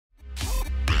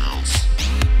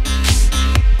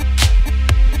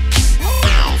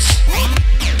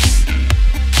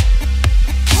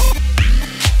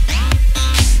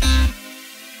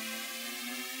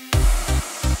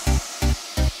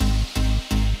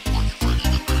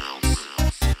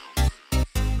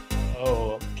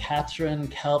Katherine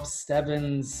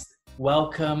Kelp-Stebbins.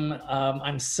 Welcome.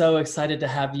 I'm so excited to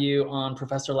have you on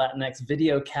Professor Latinx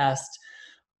Videocast.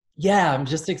 Yeah, I'm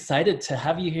just excited to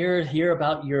have you here, hear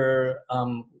about your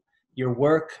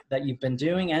work that you've been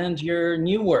doing and your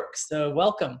new work. So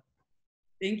welcome.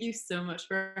 Thank you so much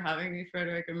for having me,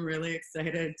 Frederick. I'm really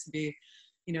excited to be,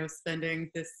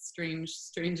 spending this strange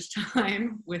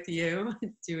time with you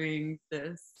doing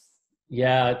this.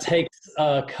 Yeah, it takes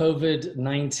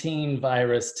COVID-19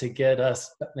 virus to get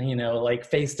us, like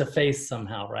face to face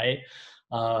somehow, right?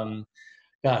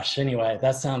 Gosh, anyway,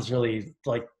 that sounds really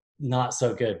like not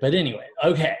so good. But anyway,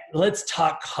 okay, let's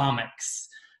talk comics.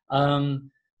 Katherine,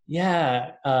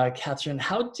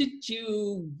 how did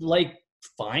you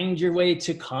find your way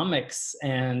to comics?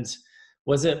 And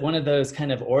was it one of those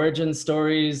kind of origin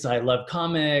stories? I love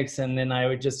comics, and then I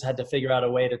would just had to figure out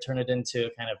a way to turn it into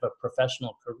kind of a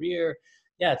professional career.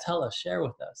 Yeah, tell us, share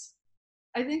with us.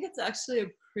 I think it's actually a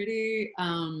pretty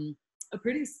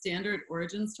standard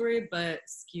origin story, but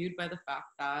skewed by the fact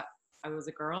that I was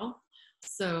a girl.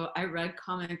 So I read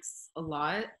comics a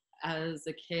lot as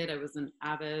a kid. I was an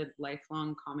avid,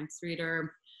 lifelong comics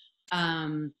reader.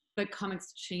 But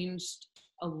comics changed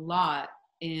a lot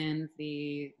in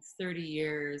the 30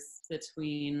 years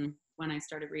between when I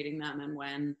started reading them and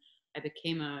when I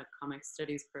became a comic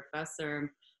studies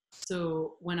professor.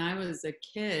 So when I was a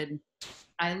kid,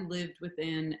 I lived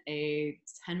within a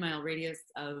 10-mile radius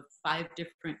of 5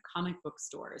 different comic book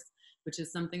stores, which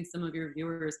is something some of your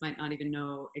viewers might not even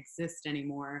know exist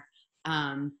anymore.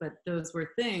 But those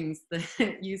were things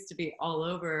that used to be all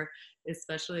over,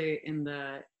 especially in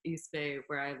the East Bay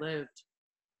where I lived.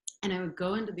 And I would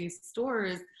go into these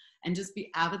stores and just be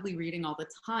avidly reading all the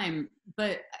time.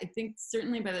 But I think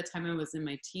certainly by the time I was in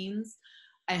my teens,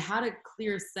 I had a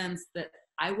clear sense that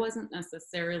I wasn't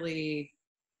necessarily,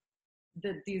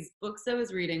 that these books I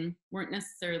was reading weren't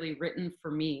necessarily written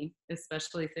for me,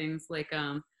 especially things like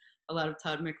a lot of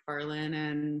Todd McFarlane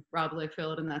and Rob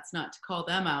Liefeld, and that's not to call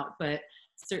them out, but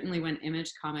certainly when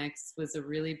Image Comics was a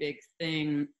really big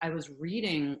thing, I was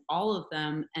reading all of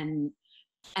them and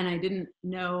I didn't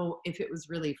know if it was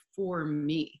really for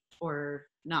me or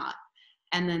not.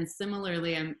 And then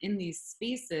similarly, I'm in these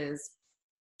spaces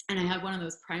and I have one of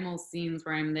those primal scenes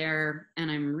where I'm there and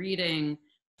I'm reading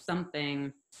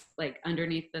something like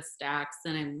underneath the stacks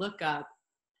and I look up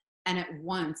and at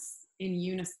once in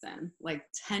unison, like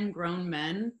 10 grown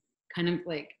men kind of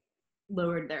like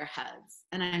lowered their heads.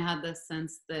 And I had this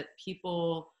sense that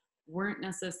people weren't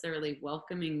necessarily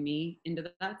welcoming me into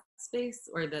that space,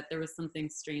 or that there was something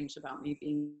strange about me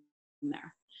being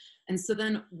there. And so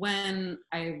then when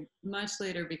I much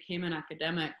later became an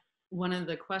academic, one of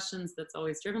the questions that's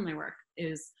always driven my work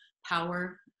is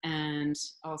power and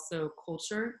also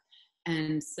culture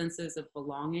and senses of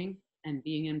belonging and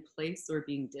being in place or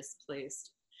being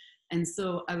displaced. And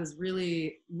so I was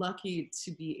really lucky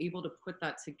to be able to put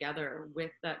that together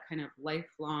with that kind of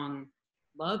lifelong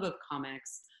love of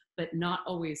comics, but not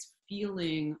always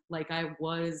feeling like I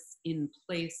was in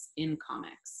place in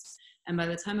comics. And by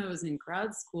the time I was in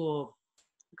grad school,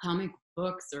 comic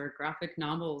books or graphic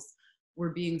novels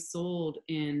were being sold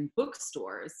in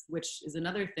bookstores, which is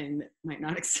another thing that might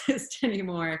not exist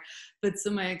anymore. But so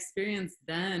my experience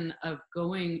then of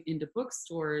going into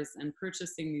bookstores and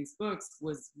purchasing these books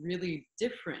was really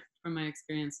different from my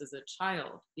experience as a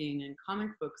child being in comic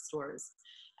book stores.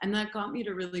 And that got me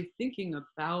to really thinking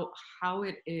about how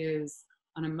it is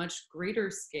on a much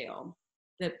greater scale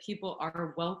that people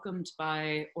are welcomed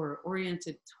by or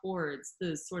oriented towards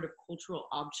the sort of cultural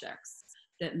objects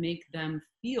that make them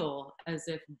feel as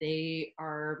if they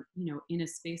are, in a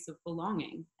space of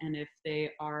belonging and if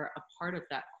they are a part of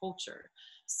that culture.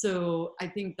 So I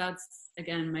think that's,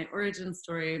 again, my origin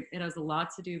story. It has a lot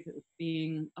to do with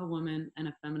being a woman and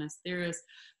a feminist theorist,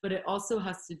 but it also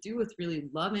has to do with really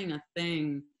loving a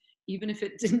thing, even if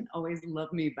it didn't always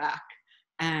love me back.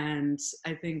 And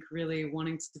I think really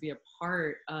wanting to be a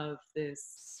part of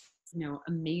this,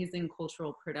 amazing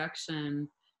cultural production,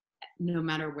 no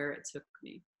matter where it took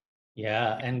me.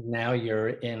 Yeah, and now you're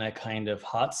in a kind of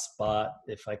hot spot,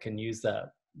 if I can use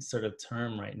that sort of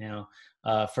term right now,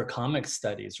 for comic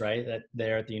studies, right? That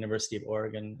there at the University of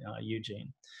Oregon,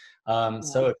 Eugene.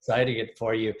 So excited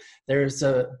for you. There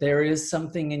is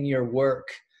something in your work,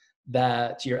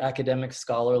 that your academic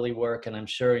scholarly work, and I'm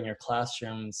sure in your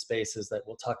classroom spaces that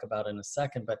we'll talk about in a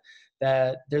second, but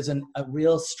that there's a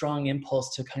real strong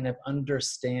impulse to kind of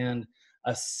understand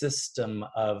a system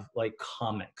of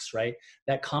comics, right?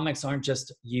 That comics aren't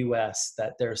just US,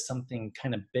 that there's something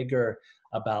kind of bigger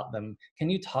about them. Can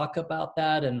you talk about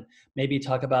that and maybe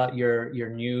talk about your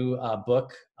new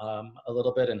book a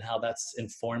little bit and how that's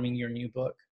informing your new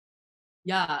book?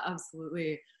 Yeah,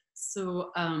 absolutely.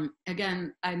 So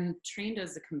again, I'm trained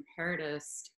as a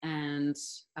comparatist, and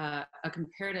a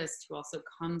comparatist who also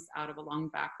comes out of a long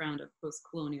background of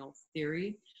post-colonial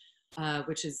theory,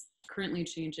 which is currently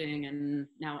changing and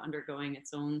now undergoing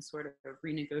its own sort of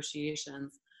renegotiations.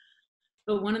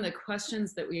 But one of the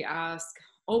questions that we ask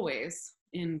always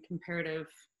in comparative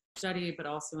study, but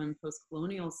also in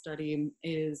post-colonial study,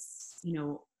 is,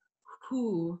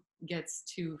 who gets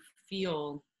to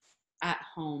feel at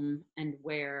home and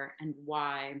where and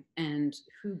why, and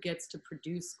who gets to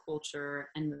produce culture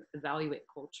and evaluate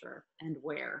culture and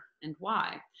where and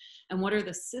why, and what are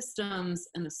the systems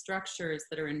and the structures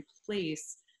that are in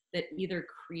place that either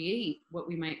create what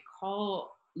we might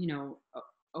call,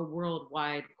 a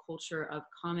worldwide culture of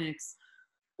comics,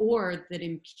 or that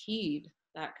impede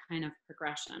that kind of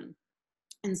progression.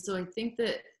 And so I think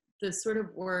that the sort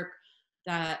of work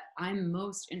that I'm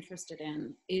most interested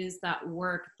in is that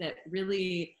work that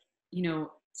really,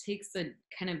 takes a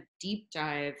kind of deep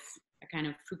dive, a kind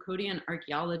of Foucauldian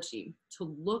archaeology,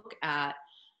 to look at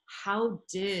how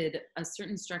did a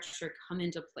certain structure come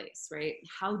into place, right?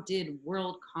 How did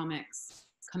world comics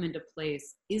come into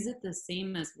place? Is it the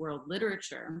same as world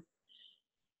literature?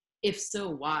 If so,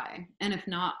 why? And if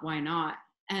not, why not?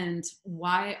 And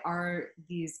why are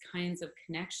these kinds of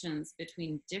connections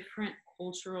between different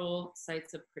cultural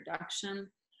sites of production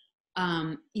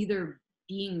either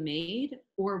being made,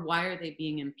 or why are they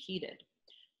being impeded?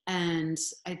 And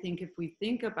I think if we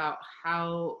think about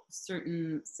how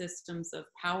certain systems of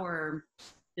power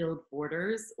build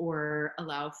borders or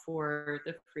allow for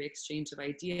the free exchange of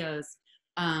ideas,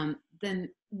 then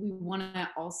we want to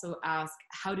also ask,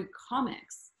 how do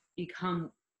comics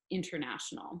become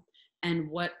international? And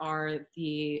what are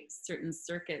the certain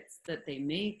circuits that they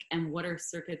make, and what are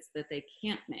circuits that they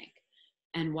can't make?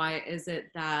 And why is it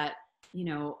that,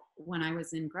 when I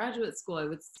was in graduate school, I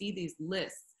would see these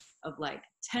lists of like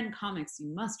 10 comics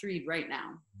you must read right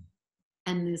now.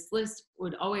 And this list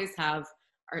would always have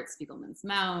Art Spiegelman's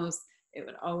Mouse. It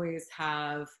would always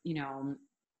have,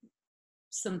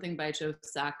 something by Joe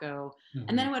Sacco. Mm-hmm.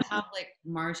 And then it would have like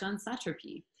Marjane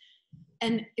Satrapi.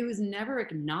 And it was never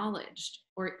acknowledged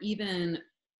or even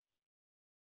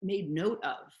made note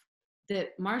of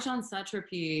that Marjane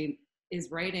Satrapi is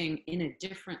writing in a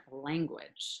different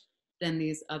language than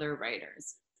these other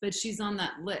writers, but she's on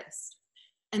that list.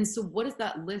 And so what does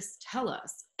that list tell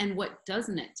us? And what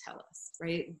doesn't it tell us,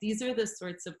 right? These are the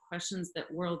sorts of questions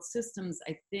that world systems,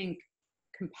 I think,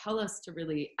 compel us to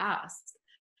really ask.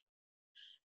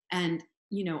 And,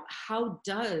 how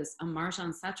does a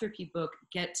Marjane Satrapi book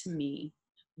get to me?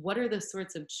 What are the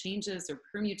sorts of changes or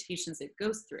permutations it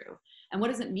goes through? And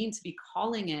what does it mean to be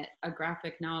calling it a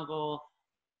graphic novel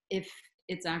if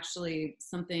it's actually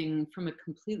something from a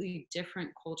completely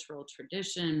different cultural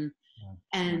tradition?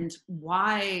 Yeah. And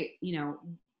why,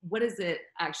 what does it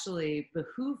actually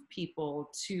behoove people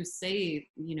to say,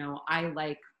 I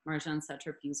like Marjane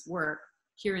Satrapi's work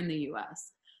here in the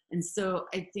US? And so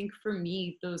I think for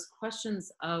me, those questions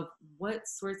of what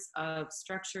sorts of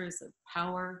structures of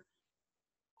power,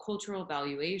 cultural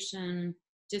valuation,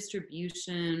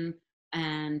 distribution,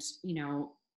 and,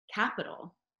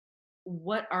 capital,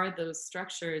 what are those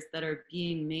structures that are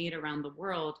being made around the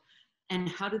world, and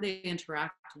how do they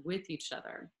interact with each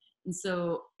other? And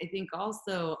so I think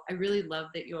also, I really love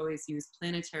that you always use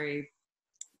planetary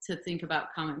to think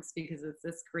about comics, because it's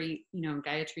this great,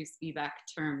 Gayatri Spivak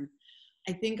term.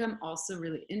 I think I'm also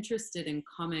really interested in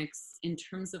comics in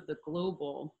terms of the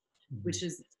global, mm-hmm. which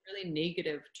is a really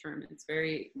negative term. It's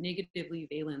very negatively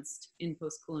valenced in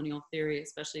post-colonial theory,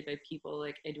 especially by people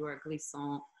like Edouard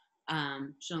Glissant,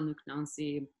 Jean-Luc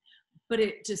Nancy. But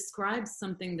it describes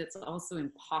something that's also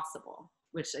impossible,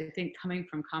 which I think, coming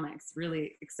from comics,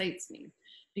 really excites me,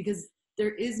 because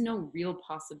there is no real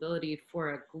possibility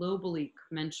for a globally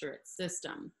commensurate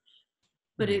system.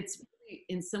 But it's really,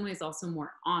 in some ways, also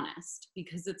more honest,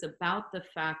 because it's about the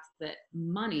fact that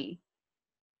money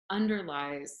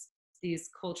underlies these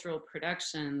cultural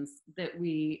productions that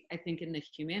we, I think, in the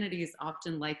humanities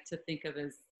often like to think of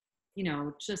as,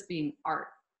 just being art.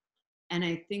 And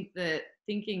I think that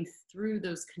thinking through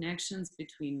those connections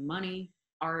between money,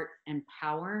 art, and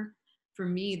power, for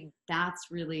me, that's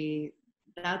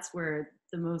where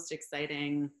the most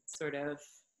exciting sort of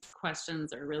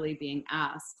questions are really being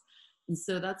asked. And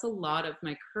so that's a lot of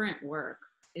my current work,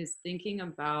 is thinking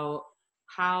about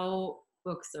how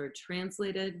books are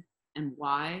translated and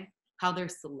why, how they're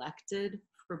selected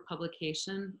for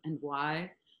publication and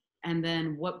why, and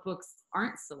then what books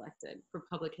aren't selected for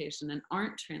publication and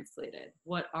aren't translated.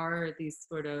 What are these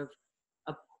sort of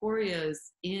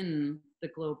aporias in the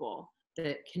global?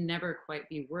 that can never quite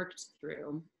be worked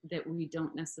through, that we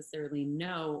don't necessarily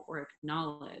know or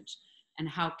acknowledge. And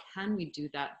how can we do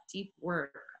that deep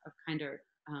work of kind of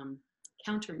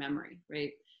counter memory,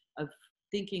 right? Of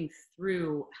thinking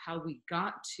through how we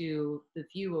got to the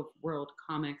view of world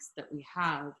comics that we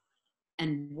have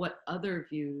and what other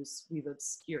views we've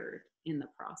obscured in the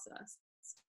process.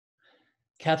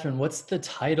 Catherine, what's the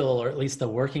title, or at least the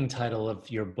working title of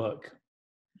your book?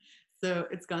 So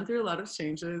it's gone through a lot of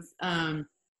changes.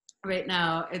 Right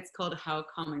now, it's called How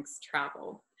Comics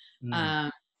Travel.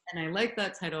 And I like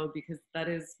that title because that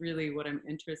is really what I'm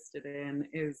interested in,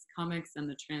 is comics and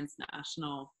the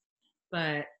transnational.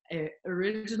 But it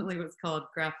originally was called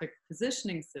Graphic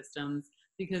Positioning Systems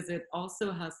because it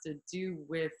also has to do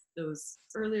with those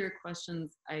earlier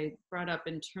questions I brought up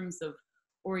in terms of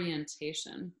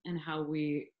orientation and how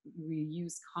we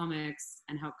use comics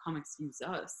and how comics use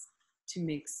us to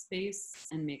make space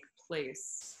and make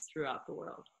place throughout the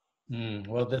world.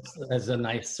 Well, this is a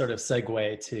nice sort of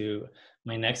segue to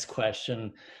my next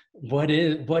question. What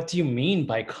do you mean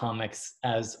by comics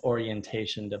as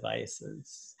orientation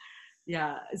devices?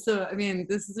 Yeah, so I mean,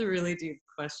 this is a really deep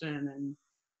question, and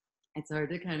it's hard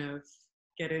to kind of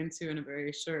get into in a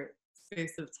very short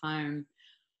space of time.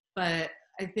 But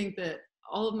I think that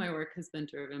all of my work has been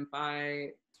driven by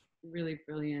really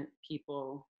brilliant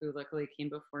people who luckily came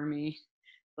before me,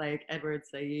 like Edward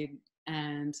Said.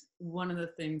 And one of the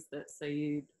things that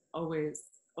Said always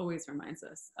reminds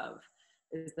us of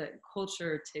is that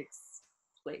culture takes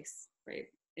place, right?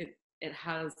 It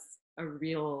has a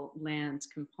real land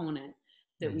component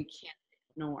that we can't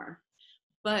ignore.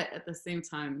 But at the same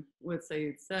time, what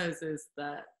Said says is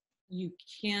that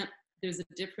there's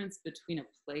a difference between a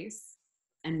place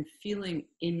and feeling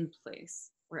in place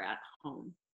or at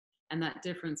home. And that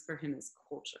difference for him is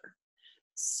culture.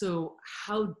 So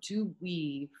how do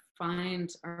we find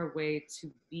our way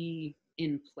to be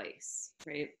in place,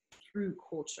 right? Through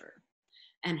culture.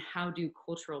 And how do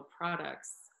cultural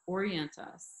products orient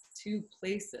us to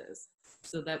places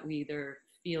so that we either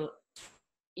feel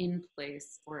in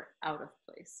place or out of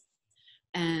place?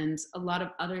 And a lot of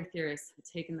other theorists have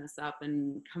taken this up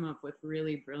and come up with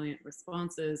really brilliant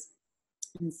responses.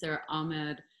 And Sarah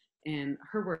Ahmed, in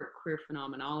her work, Queer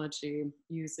Phenomenology,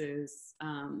 uses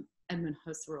Edmund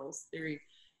Husserl's theory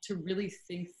to really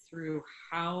think through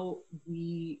how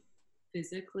we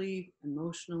physically,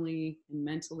 emotionally, and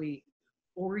mentally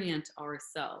orient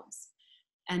ourselves.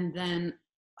 And then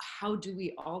how do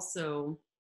we also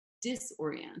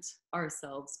disorient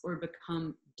ourselves or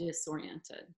become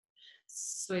disoriented?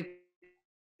 So I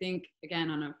think, again,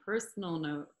 on a personal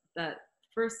note, that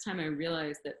first time I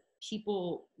realized that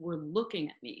people were looking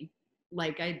at me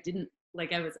like I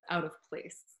was out of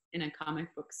place in a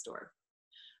comic book store.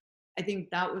 I think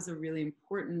that was a really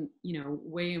important,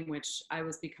 way in which I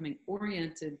was becoming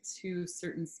oriented to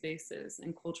certain spaces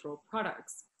and cultural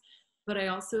products. But I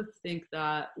also think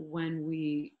that when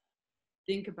we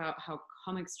think about how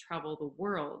comics travel the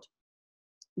world,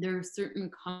 there are certain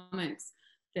comics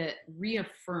that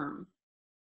reaffirm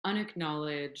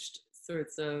unacknowledged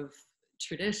sorts of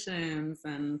traditions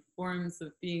and forms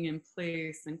of being in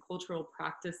place and cultural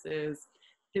practices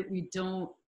that we don't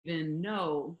even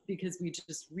know because we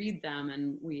just read them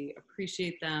and we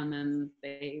appreciate them and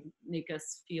they make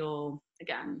us feel,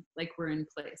 again, like we're in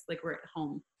place, like we're at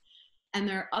home. And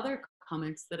there are other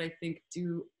comics that I think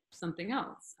do something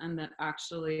else and that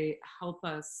actually help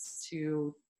us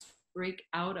to break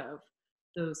out of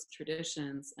those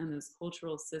traditions and those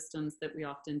cultural systems that we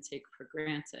often take for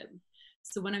granted.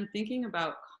 So when I'm thinking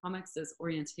about comics as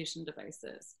orientation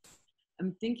devices,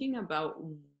 I'm thinking about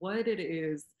what it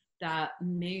is that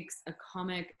makes a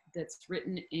comic that's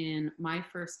written in my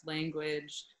first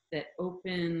language, that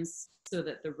opens so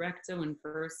that the recto and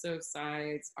verso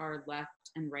sides are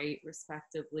left and right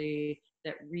respectively,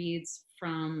 that reads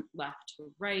from left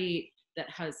to right, that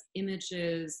has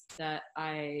images that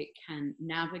I can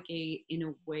navigate in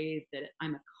a way that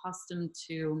I'm accustomed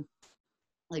to.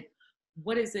 Like,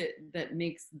 what is it that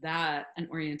makes that an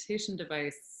orientation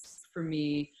device for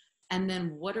me? And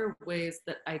then what are ways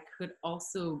that I could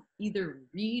also either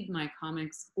read my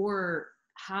comics or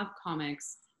have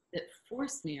comics that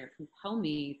force me or compel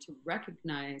me to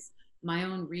recognize my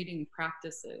own reading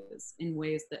practices in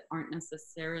ways that aren't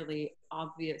necessarily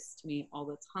obvious to me all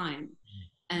the time.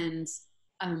 And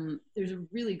there's a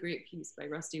really great piece by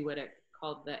Rusty Whittock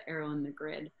called The Arrow in the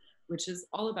Grid, which is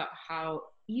all about how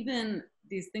even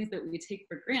these things that we take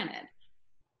for granted,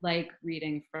 like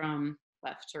reading from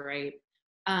left to right,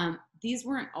 these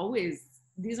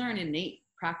aren't innate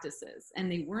practices,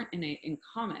 and they weren't innate in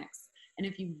comics.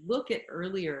 And if you look at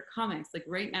earlier comics, like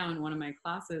right now in one of my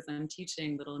classes, I'm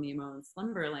teaching Little Nemo and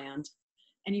Slumberland,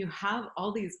 and you have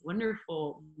all these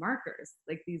wonderful markers,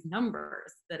 like these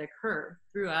numbers that occur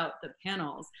throughout the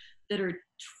panels that are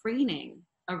training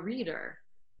a reader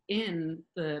in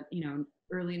the, you know,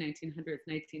 early 1900s,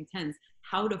 1910s,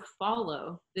 how to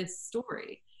follow this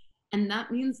story. And that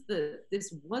means that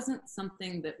this wasn't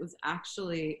something that was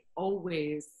actually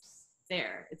always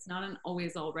there. It's not an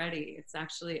always already. It's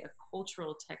actually a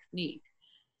cultural technique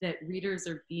that readers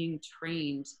are being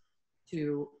trained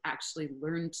to actually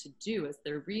learn to do as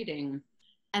they're reading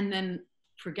and then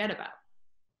forget about.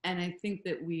 And I think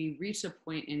that we reach a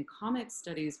point in comic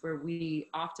studies where we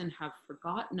often have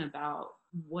forgotten about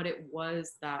what it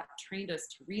was that trained us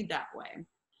to read that way.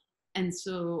 And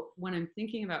so when I'm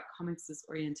thinking about comics as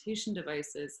orientation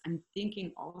devices, I'm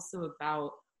thinking also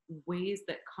about ways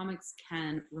that comics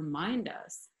can remind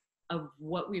us of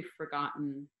what we've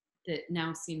forgotten that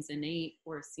now seems innate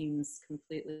or seems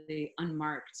completely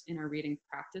unmarked in our reading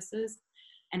practices,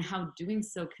 and how doing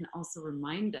so can also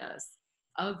remind us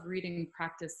of reading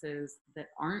practices that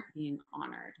aren't being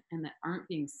honored and that aren't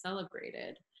being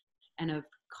celebrated, and of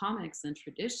comics and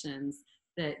traditions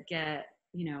that get,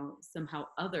 you know, somehow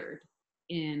othered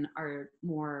in our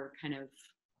more kind of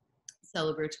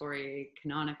celebratory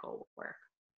canonical work.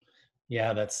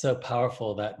 Yeah, that's so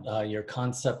powerful, that your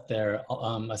concept there,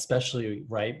 especially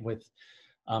right with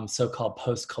so-called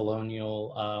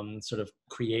post-colonial sort of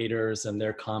creators and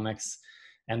their comics,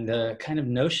 and the kind of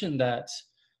notion that,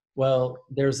 well,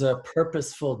 there's a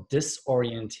purposeful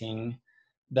disorienting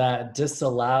that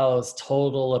disallows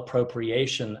total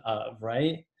appropriation of,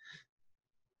 right?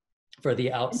 For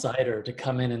the outsider to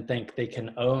come in and think they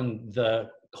can own the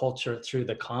culture through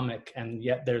the comic, and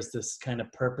yet there's this kind of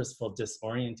purposeful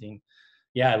disorienting.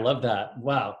 Yeah, I love that.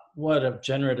 Wow, what a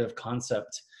generative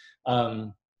concept.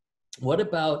 What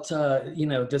about, you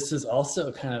know, this is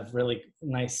also kind of really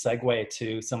nice segue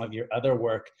to some of your other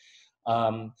work.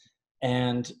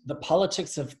 And the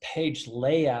politics of page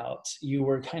layout, you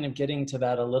were kind of getting to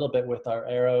that a little bit with our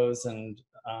arrows and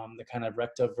the kind of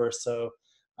recto verso.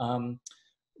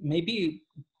 Maybe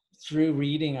through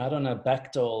reading, I don't know,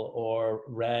 Bechtel or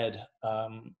Red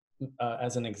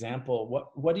as an example,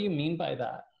 what do you mean by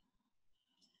that?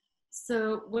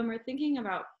 So when we're thinking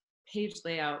about page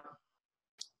layout,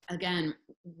 again,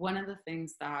 one of the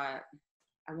things that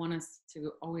I want us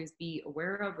to always be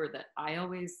aware of, or that I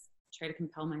always try to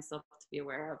compel myself to be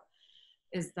aware of,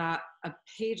 is that a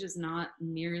page is not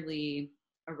merely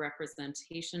a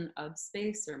representation of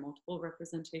space or multiple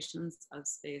representations of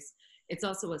space. It's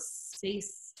also a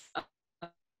space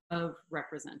of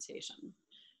representation.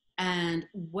 And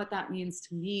what that means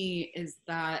to me is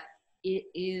that it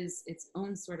is its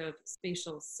own sort of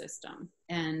spatial system.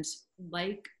 And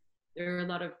like, there are a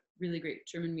lot of really great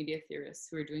German media theorists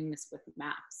who are doing this with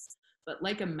maps, but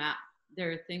like a map,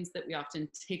 there are things that we often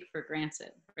take for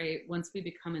granted, right? Once we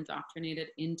become indoctrinated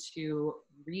into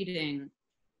reading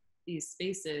these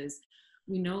spaces,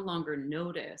 we no longer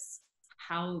notice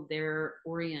how they're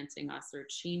orienting us or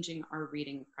changing our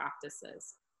reading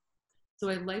practices. So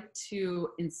I'd like to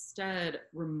instead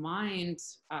remind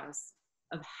us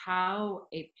of how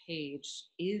a page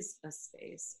is a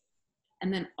space,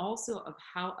 and then also of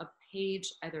how a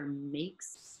page either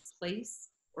makes place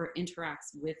or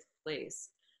interacts with place.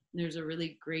 And there's a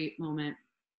really great moment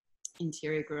in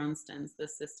Thierry Groenstein's The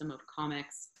System of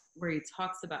Comics, where he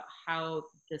talks about how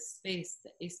the space,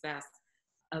 the espace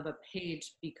of a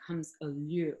page becomes a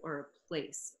lieu, or a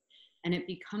place. And it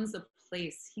becomes a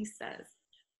place, he says,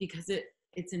 because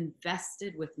it's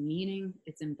invested with meaning,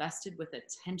 it's invested with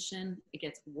attention, it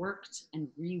gets worked and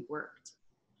reworked.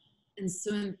 And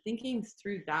so in thinking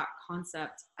through that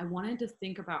concept, I wanted to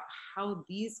think about how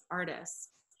these artists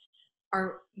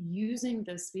are using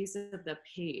the space of the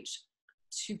page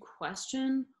to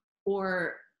question,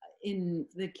 or in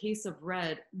the case of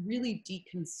Red, really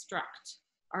deconstruct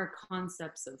our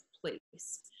concepts of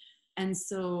place. And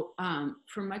so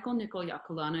for Michael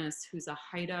Nikolakolanis, who's a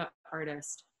Haida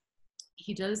artist,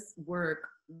 he does work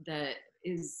that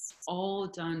is all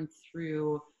done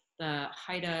through the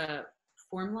Haida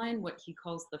form line, what he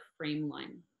calls the frame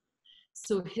line.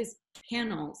 So his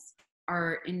panels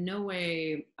are in no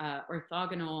way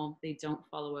orthogonal. They don't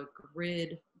follow a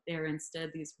grid. They're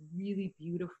instead these really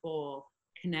beautiful,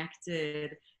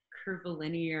 connected,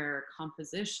 curvilinear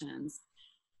compositions.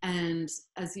 And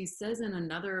as he says in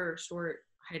another short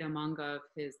Haida manga of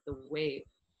his, The Wave,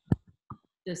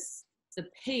 the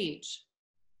page,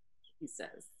 he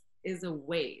says, is a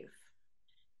wave.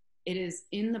 It is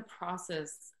in the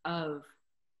process of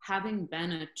having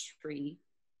been a tree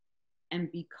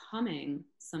and becoming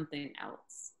something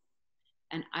else.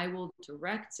 And I will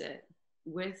direct it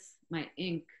with my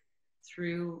ink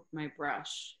through my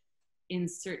brush in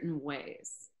certain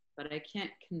ways, but I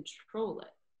can't control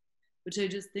it, which I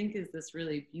just think is this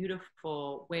really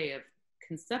beautiful way of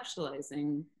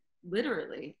conceptualizing,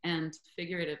 literally and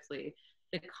figuratively,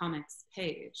 the comics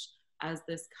page as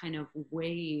this kind of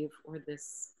wave, or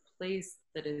this place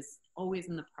that is always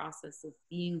in the process of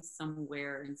being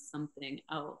somewhere and something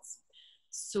else.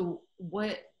 So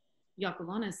what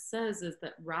Yakilanes says is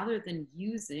that rather than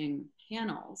using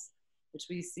panels, which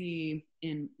we see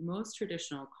in most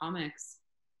traditional comics,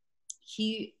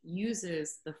 he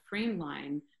uses the frame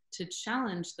line to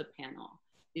challenge the panel,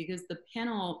 because the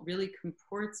panel really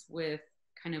comports with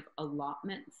kind of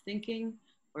allotment thinking,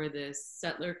 or this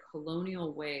settler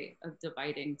colonial way of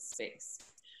dividing space.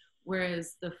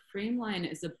 Whereas the frame line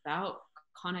is about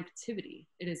connectivity.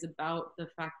 It is about the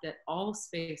fact that all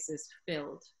space is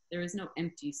filled. There is no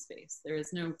empty space. There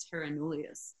is no terra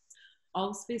nullius.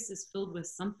 All space is filled with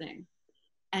something.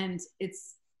 And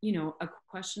it's, a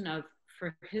question of,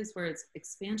 for his words,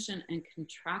 expansion and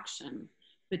contraction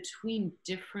between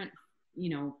different,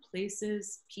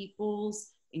 places,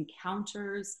 peoples,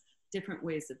 encounters, different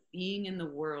ways of being in the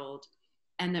world.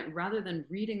 And that rather than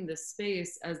reading the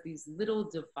space as these little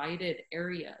divided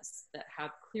areas that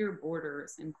have clear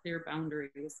borders and clear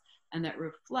boundaries and that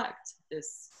reflect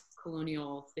this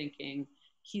colonial thinking,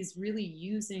 he's really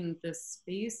using the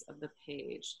space of the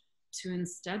page to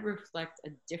instead reflect a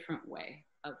different way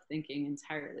of thinking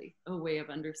entirely, a way of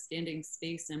understanding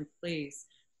space and place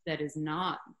that is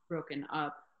not broken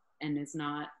up and is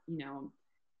not,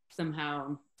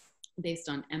 somehow based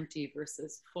on empty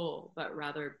versus full, but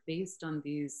rather based on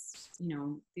these,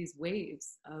 these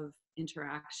waves of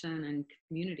interaction and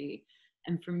community.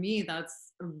 And for me,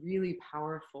 that's a really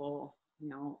powerful,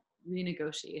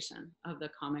 renegotiation of the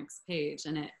comics page.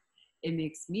 And it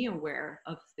makes me aware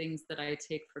of things that I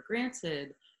take for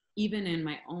granted, even in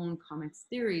my own comics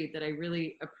theory, that I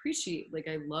really appreciate. Like,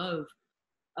 I love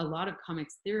a lot of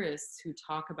comics theorists who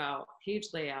talk about page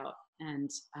layout and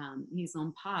mise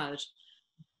en page.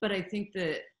 But I think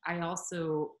that I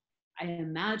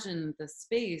imagine the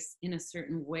space in a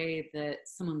certain way that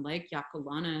someone like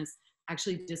Yakilanes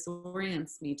actually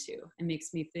disorients me to, and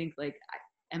makes me think, like,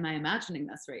 am I imagining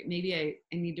this right? Maybe I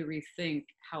need to rethink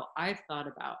how I've thought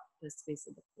about the space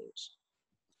of the page.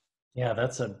 Yeah,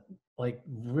 that's a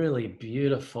really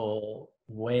beautiful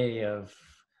way of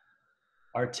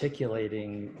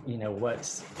articulating,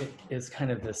 what is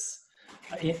kind of this,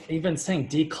 even saying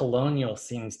decolonial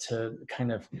seems to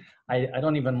kind of, I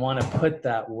don't even want to put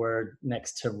that word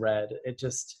next to red.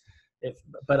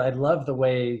 But I love the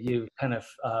way you kind of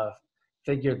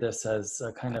figured this as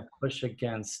a kind of push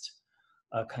against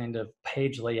a kind of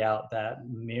page layout that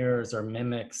mirrors or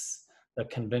mimics the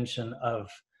convention of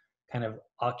kind of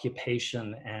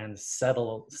occupation and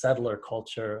settler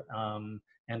culture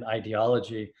and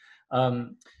ideology.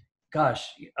 Gosh,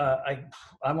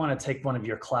 I want to take one of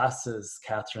your classes,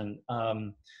 Catherine,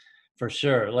 for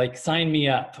sure. Like, sign me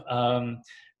up.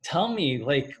 Tell me,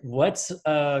 like, what's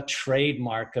a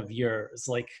trademark of yours?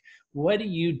 Like, what do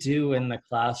you do in the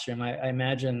classroom? I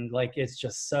imagine, like, it's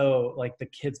just so, like, the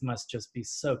kids must just be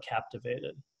so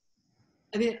captivated.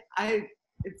 I mean, I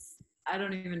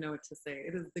don't even know what to say.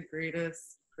 It is the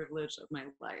greatest privilege of my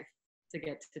life to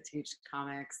get to teach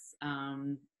comics,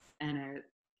 and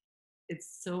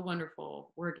it's so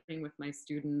wonderful working with my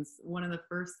students. One of the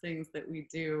first things that we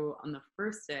do on the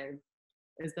first day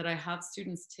is that I have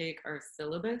students take our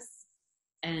syllabus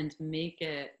and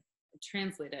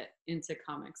translate it into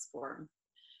comics form.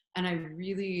 And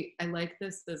I like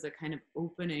this as a kind of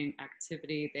opening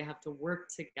activity. They have to work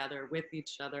together with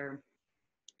each other.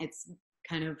 It's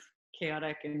kind of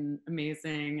chaotic and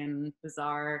amazing and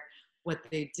bizarre what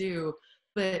they do,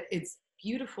 but it's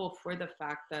beautiful for the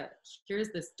fact that here's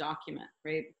this document,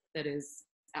 right, that is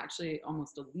actually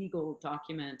almost a legal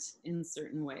document in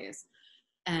certain ways,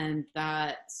 and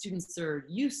that students are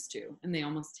used to, and they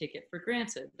almost take it for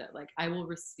granted that, like, I will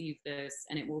receive this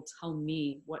and it will tell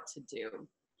me what to do.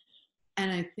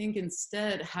 And I think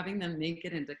instead having them make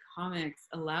it into comics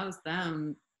allows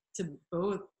them to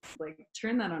both, like,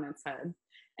 turn that on its head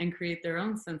and create their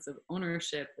own sense of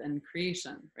ownership and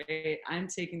creation, right? I'm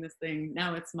taking this thing,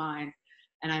 now it's mine,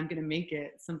 and I'm going to make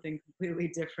it something completely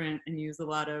different and use a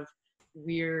lot of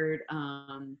weird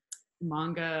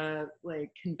manga like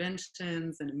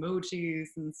conventions and emojis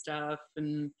and stuff.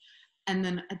 And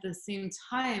then at the same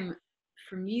time,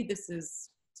 for me, this is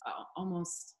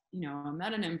almost, a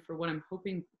metonym for what I'm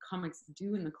hoping comics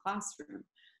do in the classroom,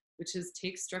 which is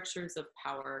take structures of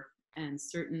power and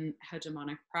certain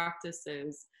hegemonic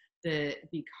practices that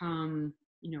become,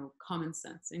 common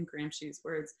sense in Gramsci's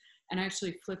words, and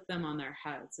actually flip them on their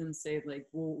heads and say, like,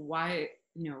 well, why,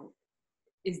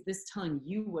 is this telling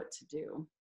you what to do?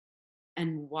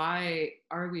 And why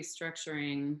are we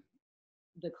structuring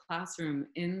the classroom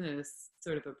in this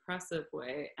sort of oppressive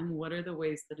way? And what are the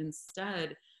ways that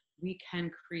instead we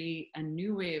can create a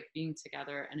new way of being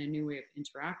together and a new way of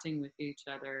interacting with each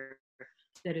other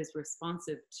that is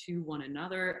responsive to one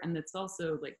another and that's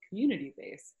also like community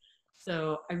based?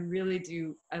 So I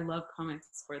love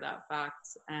comics for that fact.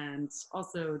 And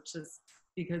also just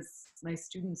because my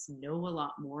students know a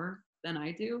lot more than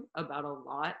I do about a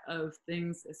lot of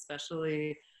things,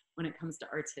 especially when it comes to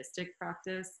artistic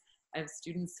practice. I have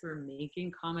students who are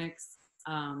making comics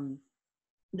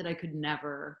that I could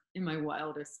never in my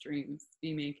wildest dreams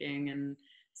be making. And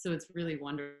so it's really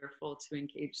wonderful to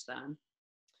engage them.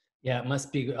 Yeah, it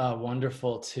must be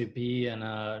wonderful to be in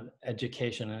a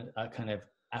education, a kind of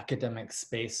academic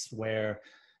space where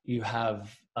you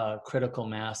have a critical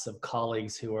mass of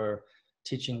colleagues who are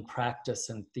teaching practice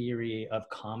and theory of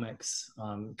comics,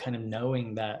 kind of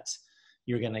knowing that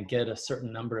you're going to get a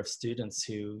certain number of students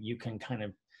who you can kind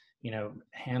of,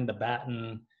 hand the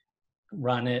baton,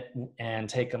 run it, and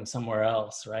take them somewhere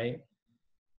else, right?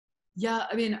 Yeah,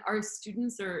 I mean, our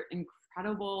students are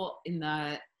incredible in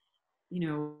that,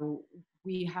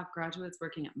 we have graduates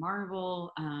working at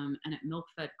Marvel and at Milk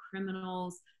Fed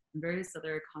Criminals and various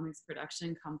other comics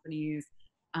production companies.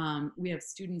 We have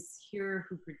students here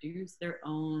who produce their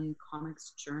own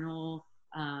comics journal,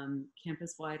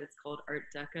 campus-wide. It's called Art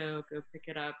Deco. Go pick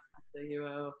it up at the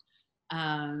UO.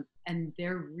 And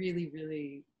they're really,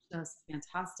 really just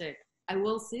fantastic. I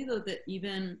will say, though, that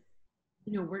even,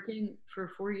 working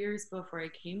for 4 years before I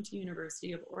came to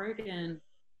University of Oregon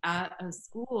at a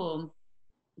school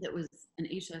that was an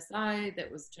HSI that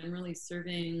was generally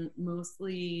serving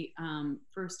mostly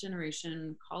first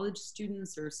generation college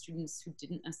students or students who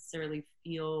didn't necessarily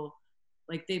feel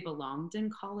like they belonged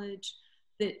in college,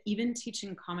 that even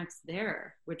teaching comics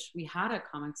there, which we had a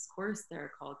comics course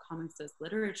there called Comics as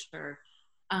Literature,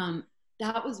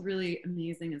 that was really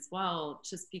amazing as well,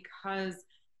 just because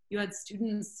you had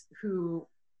students who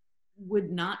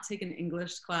would not take an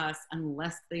English class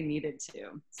unless they needed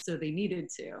to. So they needed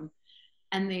to.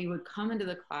 And they would come into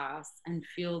the class and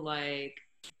feel like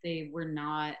they were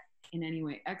not in any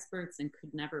way experts and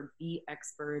could never be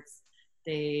experts.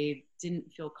 They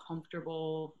didn't feel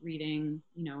comfortable reading,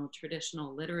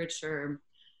 traditional literature.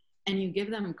 And you give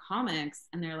them comics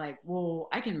and they're like, well,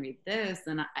 I can read this.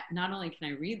 And not only can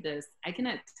I read this, I can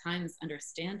at times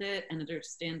understand it and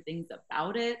understand things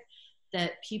about it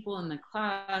that people in the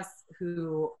class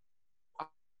who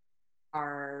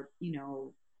are,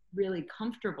 really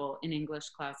comfortable in English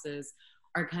classes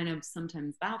are kind of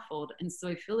sometimes baffled. And so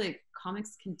I feel like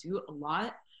comics can do a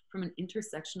lot from an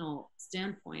intersectional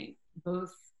standpoint,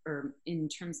 both or in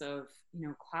terms of,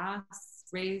 class,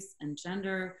 race, and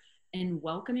gender, in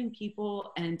welcoming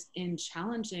people and in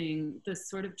challenging the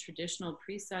sort of traditional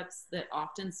precepts that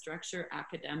often structure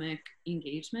academic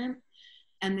engagement.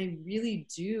 And they really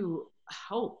do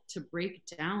help to break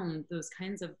down those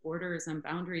kinds of borders and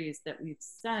boundaries that we've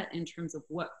set in terms of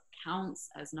what counts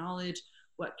as knowledge,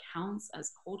 what counts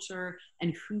as culture,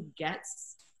 and who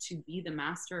gets to be the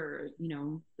master,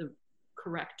 the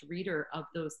correct reader of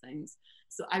those things.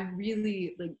 So I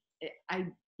really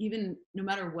even no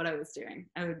matter what I was doing,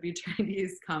 I would be trying to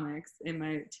use comics in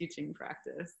my teaching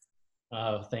practice.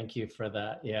 Oh, thank you for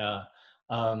that. Yeah.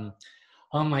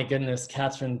 Oh my goodness,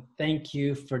 Catherine, thank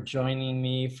you for joining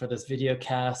me for this video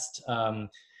cast.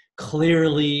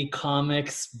 Clearly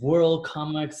comics, world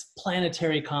comics,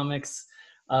 planetary comics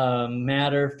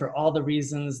matter for all the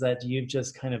reasons that you've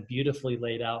just kind of beautifully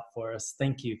laid out for us.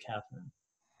 Thank you, Catherine.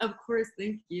 Of course,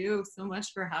 thank you so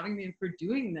much for having me and for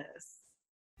doing this.